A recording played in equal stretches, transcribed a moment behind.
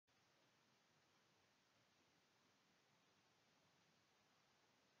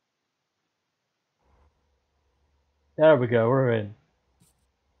There we go, we're in.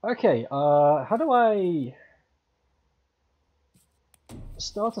 Okay, how do I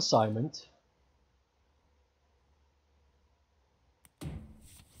start assignment?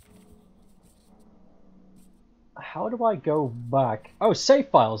 How do I go back? Oh, save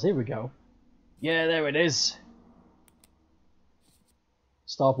files, here we go. Yeah, there it is.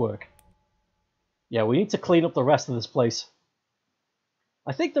 Start work. Yeah, we need to clean up the rest of this place.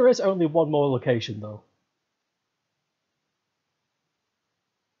 I think there is only one more location though.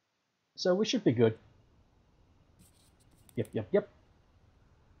 So we should be good. Yep.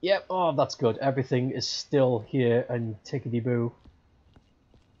 Yep, oh that's good. Everything is still here and tickety-boo.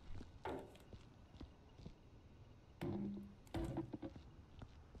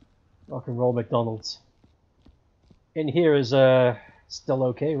 Rock and roll McDonald's. In here is still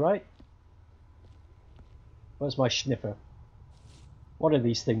okay, right? Where's my sniffer? One of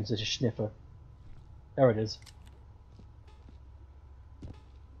these things is a sniffer. There it is.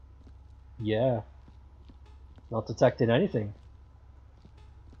 Yeah. Not detecting anything.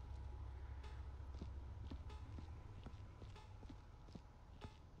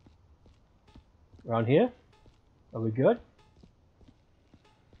 Around here? Are we good?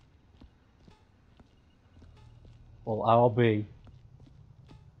 Well, I'll be.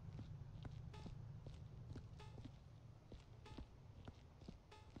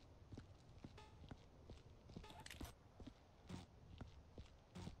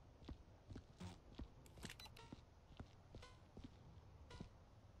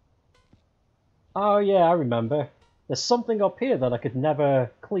 Oh yeah, I remember. There's something up here that I could never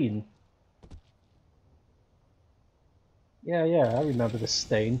clean. Yeah, I remember the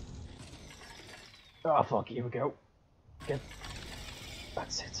stain. Oh fuck, here we go.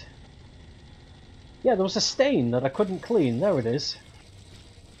 That's it. Yeah, there was a stain that I couldn't clean. There it is.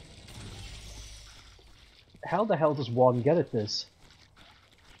 How the hell does one get at this?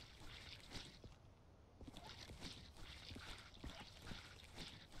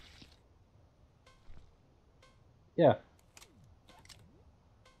 Yeah.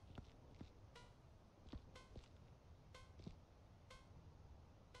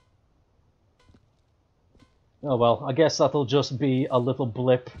 Oh well, I guess that'll just be a little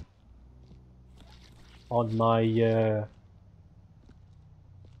blip on my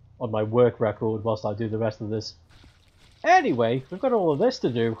work record whilst I do the rest of this. Anyway, we've got all of this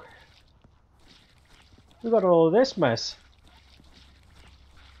to do. We've got all of this mess.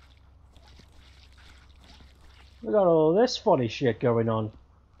 We've got all of this funny shit going on.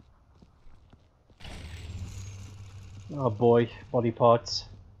 Oh boy, body parts.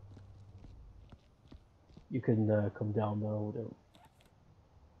 You can come down though.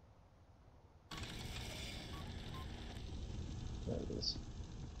 There it is.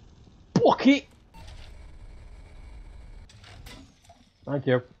 Bucky! Thank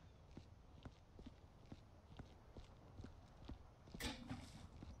you.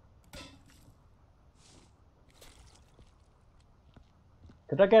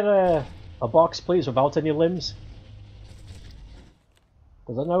 Could I get a box, please, without any limbs?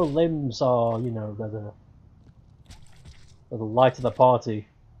 Because I know limbs are, you know, they're the light of the party,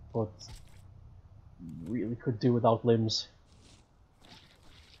 but really could do without limbs.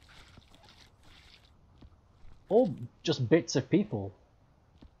 Or just bits of people.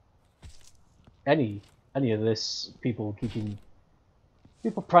 Any of this, people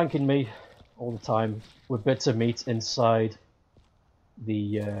pranking me all the time with bits of meat inside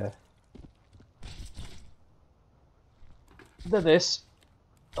this.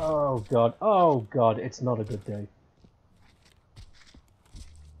 Oh god, it's not a good day.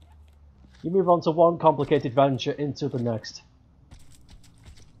 You move on to one complicated venture into the next.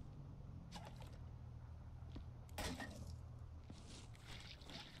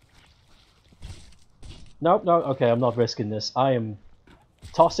 No, okay, I'm not risking this. I am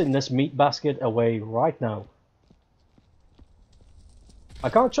tossing this meat basket away right now. I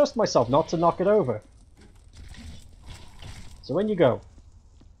can't trust myself not to knock it over. So in you go.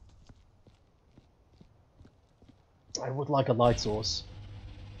 I would like a light source.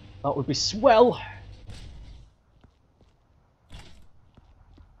 That would be swell.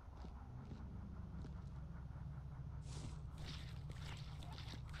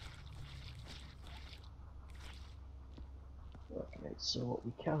 Okay, so what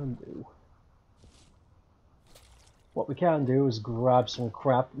we can do is grab some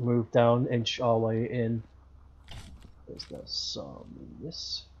crap, move down, inch our way in. Is there some in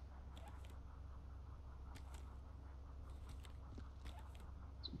this?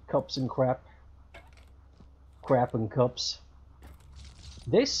 Some cups and crap. Crap and cups.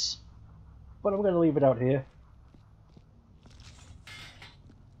 This, but I'm going to leave it out here.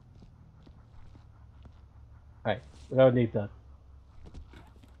 We don't need that.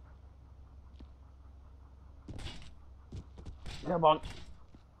 Come on.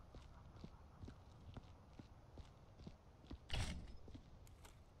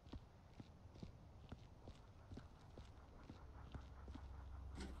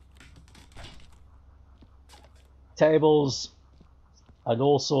 Tables and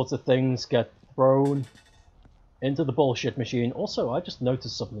all sorts of things get thrown into the bullshit machine. Also, I just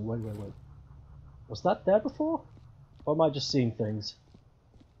noticed something. Wait. Was that there before? Or am I just seeing things?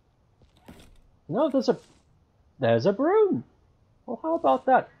 No, there's a broom. Well, how about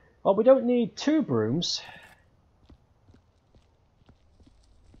that? Well, we don't need 2 brooms.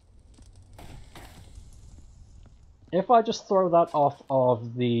 If I just throw that off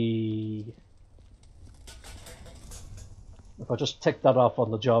of the... If I just tick that off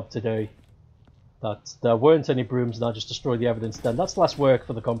on the job today, that there weren't any brooms and I just destroyed the evidence, then that's less work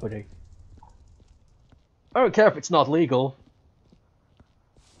for the company. I don't care if it's not legal.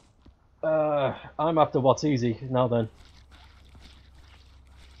 I'm after what's easy now then.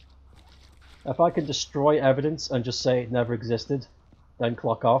 If I can destroy evidence and just say it never existed, then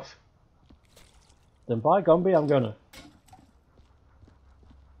clock off, then by Gumby, I'm gonna.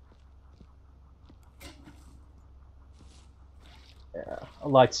 Yeah, a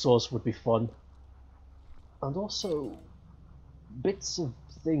light source would be fun. And also, bits of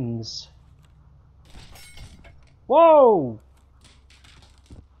things. Whoa!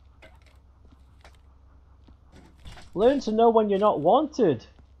 Learn to know when you're not wanted.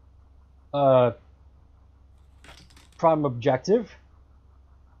 Prime objective.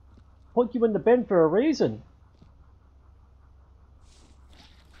 Put you in the bin for a reason.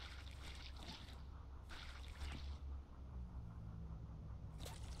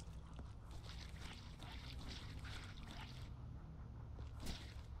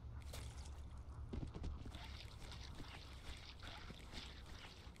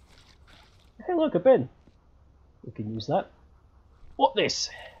 Hey, look, a bin. We can use that. What this?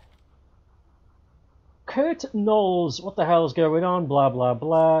 Kurt Knowles, what the hell's going on? Blah, blah,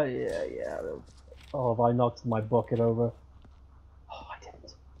 blah. Yeah. Oh, have I knocked my bucket over? Oh, I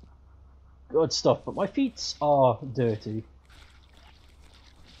didn't. Good stuff, but my feet are dirty.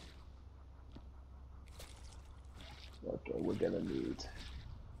 Okay, we're gonna need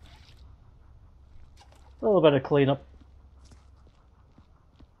a little bit of cleanup.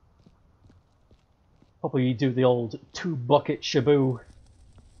 Probably do the old 2-bucket shaboo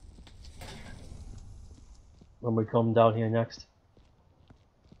when we come down here next.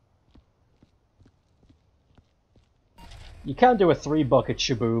 You can do a 3-bucket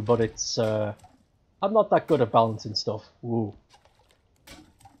shaboo, but it's I'm not that good at balancing stuff. Woo.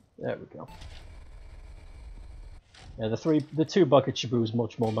 There we go. Yeah, the 2-bucket shaboo is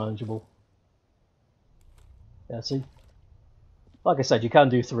much more manageable. Yeah, see? Like I said, you can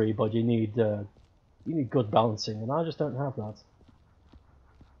do 3, but you need good balancing, and I just don't have that.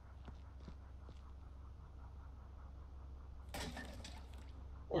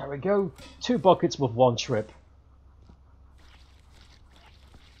 There we go. 2 buckets with 1 trip.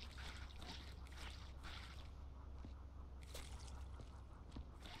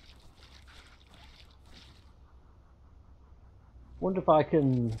 Wonder if I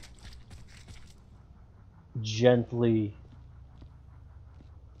can gently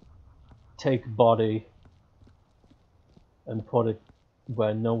take body and put it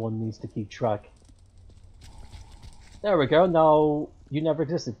where no one needs to keep track. There we go. Now you never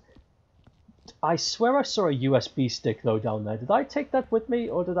existed. I swear I saw a USB stick though down there. Did I take that with me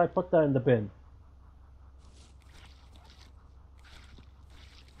or did I put that in the bin?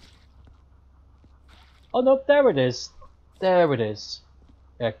 Oh no, there it is. There it is.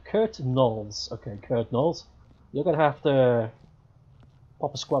 Yeah, Kurt Knowles. Okay, Kurt Knowles. You're gonna have to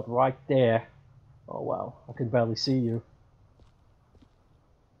pop a squat right there. Oh wow, I can barely see you.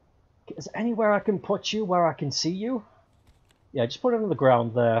 Is there anywhere I can put you where I can see you? Yeah, just put it on the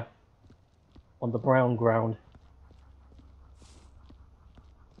ground there. On the brown ground.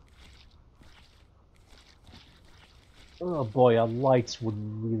 Oh boy, our lights would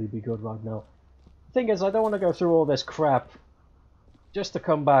really be good right now. The thing is, I don't want to go through all this crap just to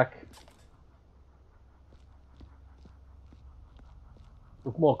come back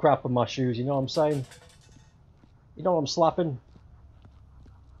with more crap on my shoes, you know what I'm saying? You know what I'm slapping?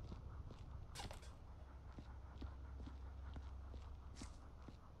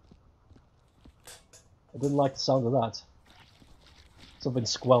 I didn't like the sound of that. Something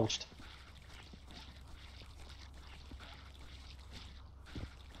squelched.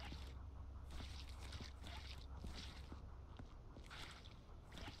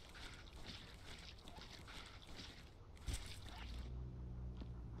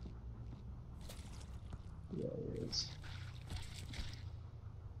 Yeah, it is.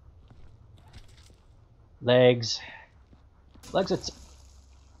 Legs. Legs are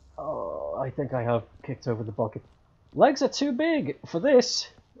oh, I think I have kicked over the bucket. Legs are too big for this.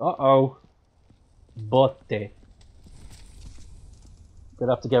 Uh-oh. Botte.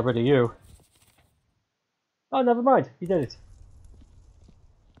 Gonna have to get rid of you. Oh, never mind. You did it.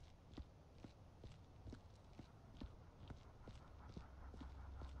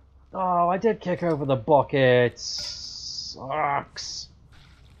 Oh, I did kick over the bucket. Sucks.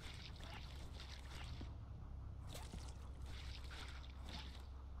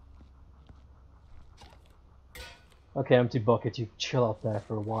 Okay, empty bucket. You chill out there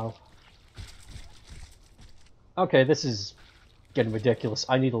for a while. Okay, this is getting ridiculous.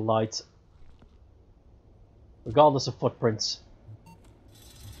 I need a light. Regardless of footprints.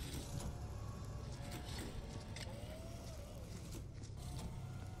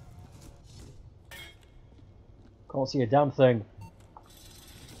 Can't see a damn thing.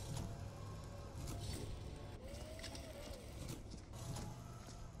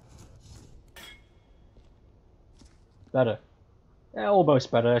 Better. Yeah,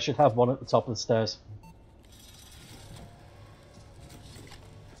 almost better. I should have one at the top of the stairs.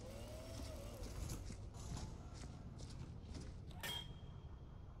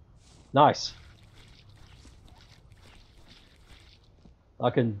 Nice. I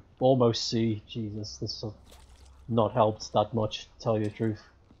can almost see. Jesus, this has not helped that much, to tell you the truth.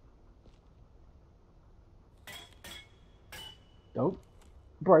 Don't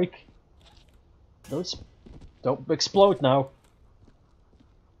break. Don't explode now.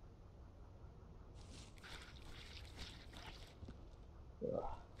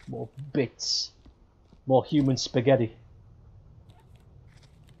 More bits. More human spaghetti.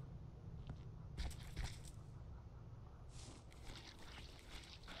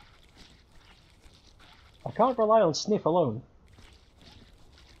 I can't rely on sniff alone.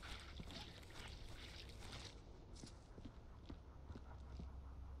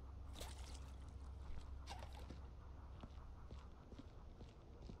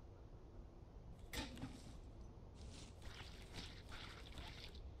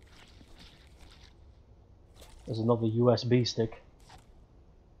 There's another USB stick.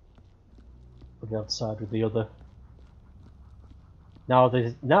 Put it outside with the other. Now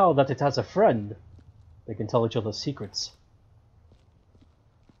that it has a friend, they can tell each other secrets.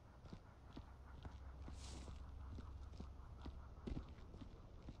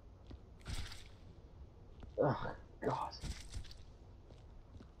 Oh, God.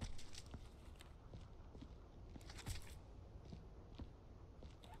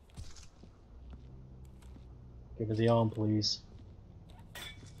 Give me the arm, please.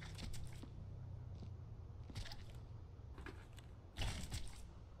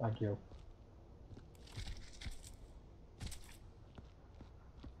 Thank you.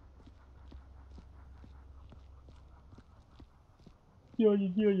 Yeah.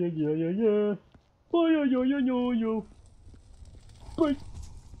 Oh, yeah. Bye.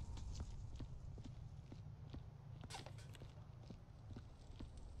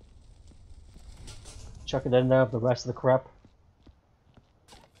 Chuck it in there with the rest of the crap.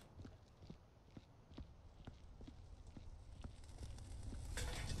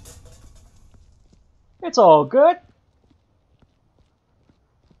 It's all good.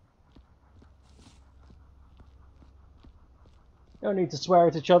 No need to swear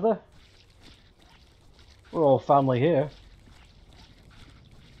at each other. We're all family here.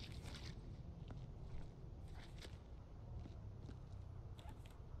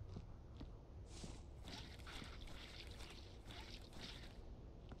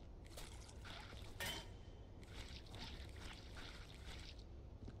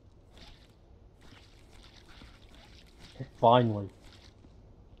 Finally.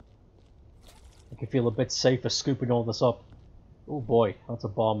 I can feel a bit safer scooping all this up. Oh boy, that's a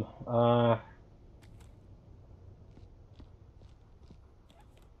bomb.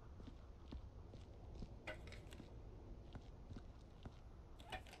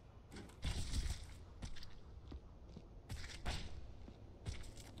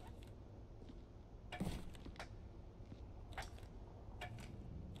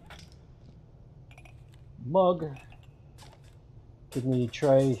 Mug. Kidney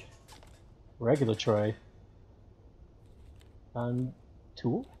tray. Regular tray. And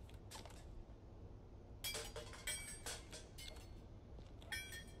tool.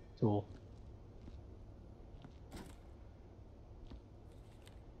 Tool.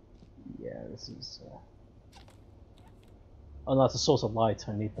 Yeah, this is. Oh, no, that's a source of light.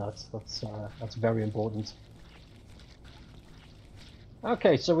 I need that. That's very important.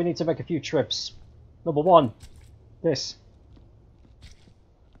 Okay, so we need to make a few trips. Number one. This.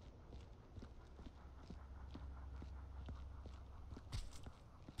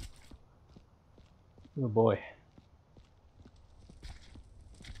 Oh boy.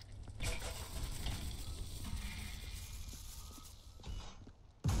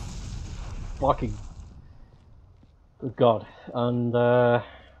 Fucking good God. And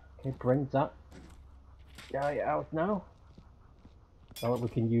okay, bring that guy out now. Now that we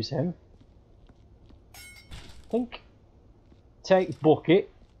can use him. I think take bucket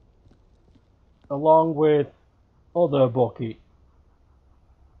along with other bucket.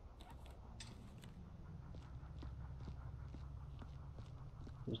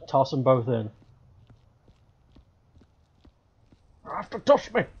 Just toss them both in. You have to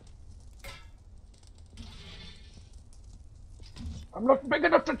touch me. I'm not big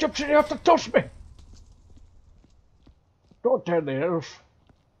enough to jump, so you have to touch me. Don't tell the elf.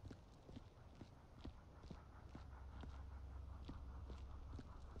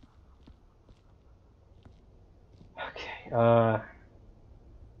 Okay,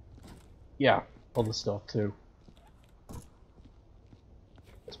 yeah, other stuff too.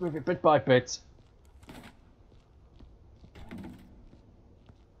 Let's move it bit by bit.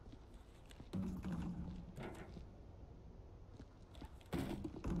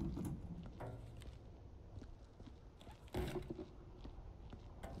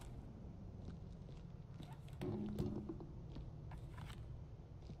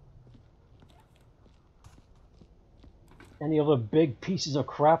 Any other big pieces of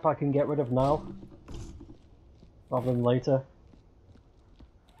crap I can get rid of now? Rather than later?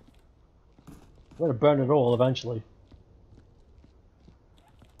 I'm gonna burn it all eventually.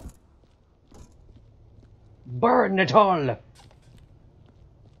 Burn it all!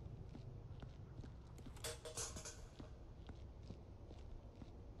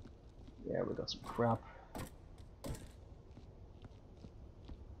 Yeah, we got some crap.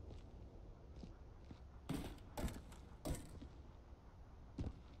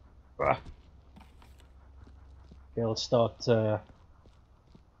 Ah. Okay, let's start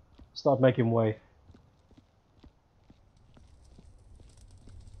making way.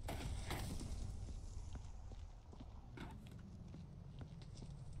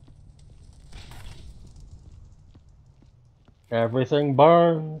 Everything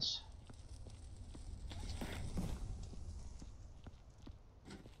burns.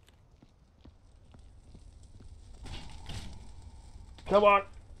 Come on.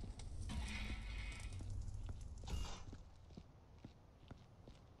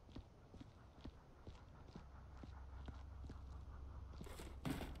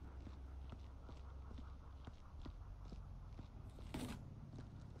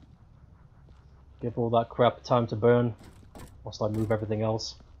 Give all that crap time to burn, whilst I move everything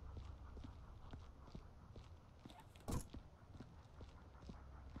else.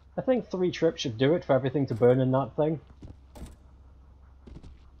 I think 3 trips should do it for everything to burn in that thing.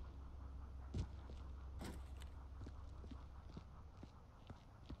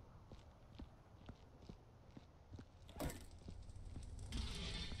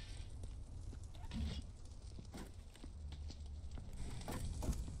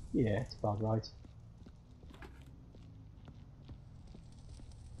 Yeah, it's about right.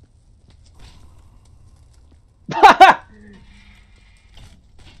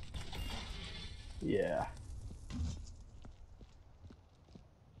 Yeah.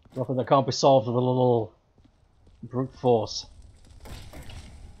 Nothing that can't be solved with a little brute force.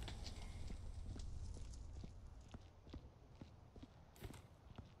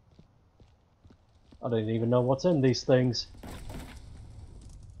 I don't even know what's in these things.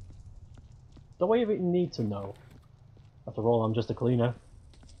 Don't we even need to know? After all, I'm just a cleaner.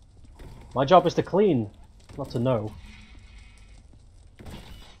 My job is to clean, not to know.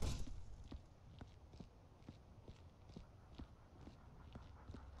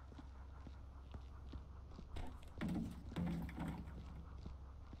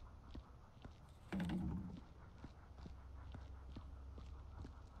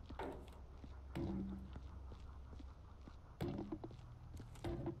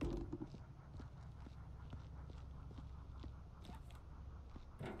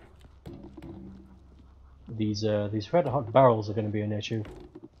 These red hot barrels are going to be an issue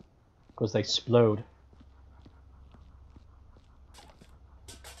because they explode.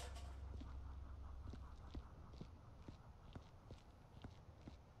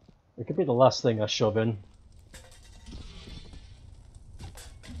 It could be the last thing I shove in.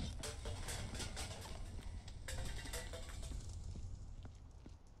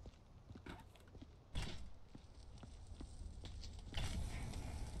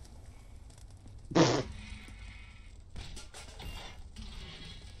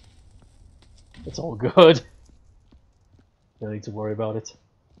 It's all good. Don't need to worry about it.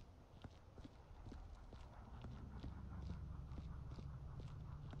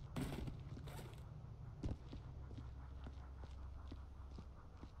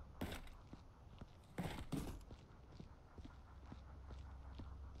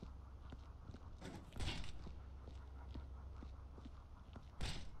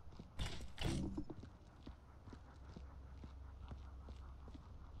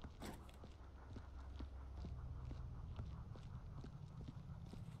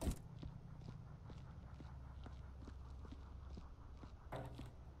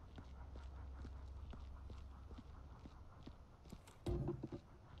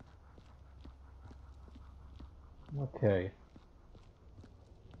 Okay.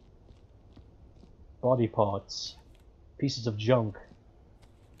 Body parts. Pieces of junk.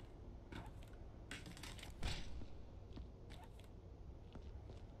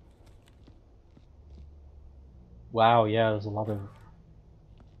 Wow, yeah, there's a lot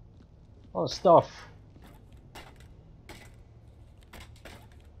of stuff.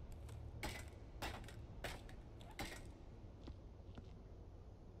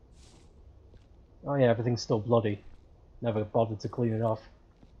 Oh yeah, everything's still bloody. Never bothered to clean it off.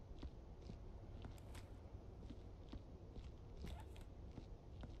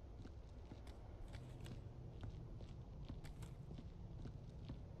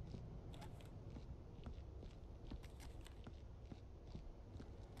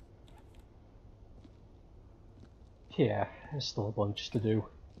 Yeah, there's still a bunch to do.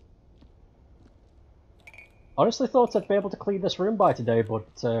 Honestly thought I'd be able to clean this room by today,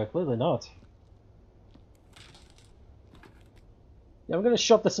 but clearly not. Yeah, I'm going to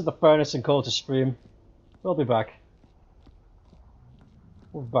shove this in the furnace and call it a stream. We'll be back.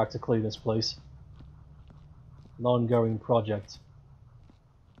 We'll be back to clean this place. An ongoing project.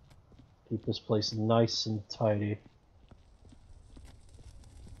 Keep this place nice and tidy.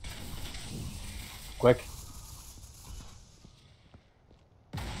 Quick.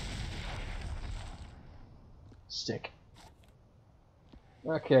 Stick.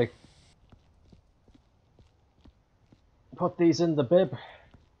 Okay. Put these in the bib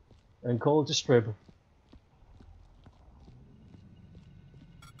and call it a strib.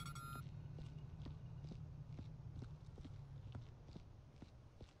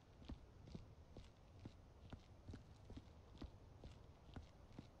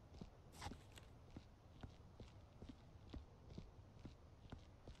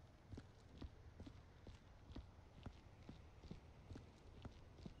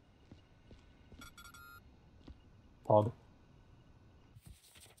 Pod.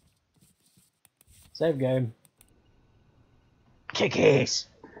 Save game. Kickies!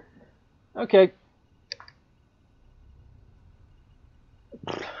 Okay.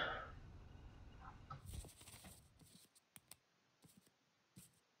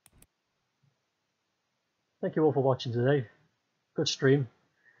 Thank you all for watching today. Good stream.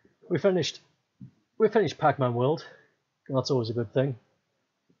 We finished Pac-Man World, and that's always a good thing.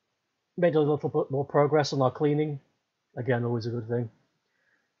 Made a little bit more progress on our cleaning. Again, always a good thing.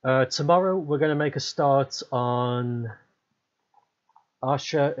 Tomorrow we're going to make a start on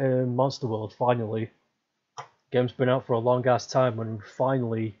Asha in Monster World, finally. Game's been out for a long ass time and we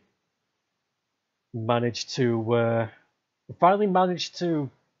finally managed to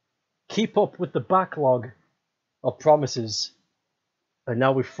keep up with the backlog of promises. And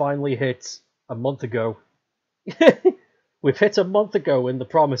now we've finally hit a month ago. We've hit a month ago in the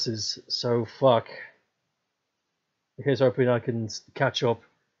promises, so fuck. Here's hoping I can catch up.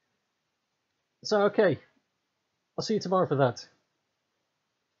 So okay, I'll see you tomorrow for that.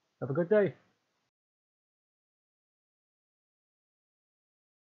 Have a good day.